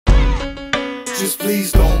Just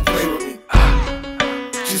please don't play with me.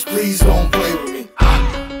 Just please don't play with me.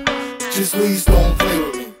 Just please don't play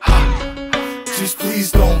with me. Just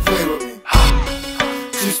please don't play with me.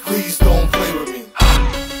 Just please don't play with me.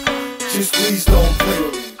 Just please don't play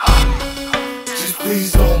with me. Just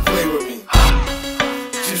please don't play with me.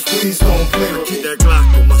 Just please don't play with me. Keep that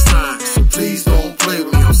Glock on my side, so please don't play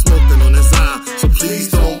with me. I'm smoking on his eye, so please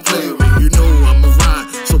don't play with me. You know I'm a ride,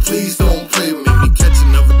 so please don't play with me. We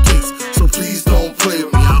catching other case, so please don't play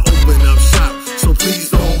with me. I open up shop, so please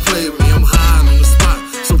don't play with me. I'm high on the spot,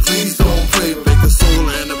 so please don't play with me. Make a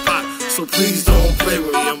soda in the pot, so please don't play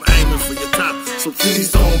with me. I'm aiming for your top, so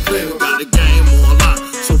please don't play with me. Got the game on lock,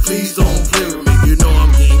 so please don't play with me. You know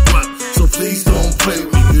I'm getting guap, so please don't play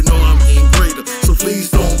with me. You know I'm getting greater, so please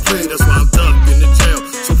don't play. That's why I'm ducked in the jail,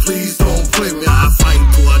 so please don't play me. I fight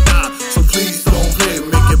till I die, so please don't play me.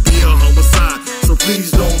 Make it be a homicide, so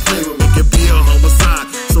please don't play with me. Make it be a homicide,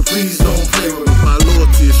 so please don't play with me. My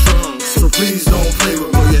loyalty is strong, so please don't play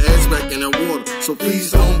with me. Throw your eggs back in the water, so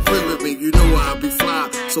please don't play with me. You know I'll be fly,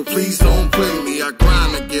 so please don't play with me. I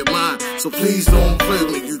grind to get mine, so please don't play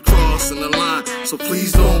with me. You crossing the line, so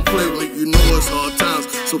please don't play with me. You know it's hard times,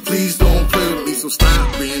 so please don't play with me. So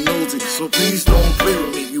stop being nosy, so please don't play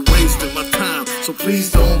with me. You wasting my time, so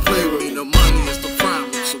please don't play with me. The money is the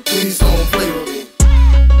problem, so please don't play with me.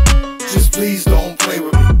 Just please don't play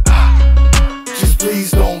with me. Just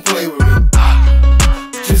please don't play with me.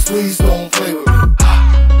 Just please don't play with me.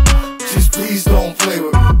 Just please don't play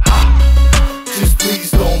with me. Just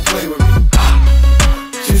please don't play with me.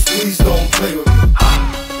 Just please don't play with me.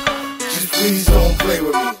 Just please don't play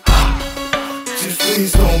with me. Just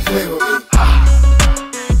please don't play with me.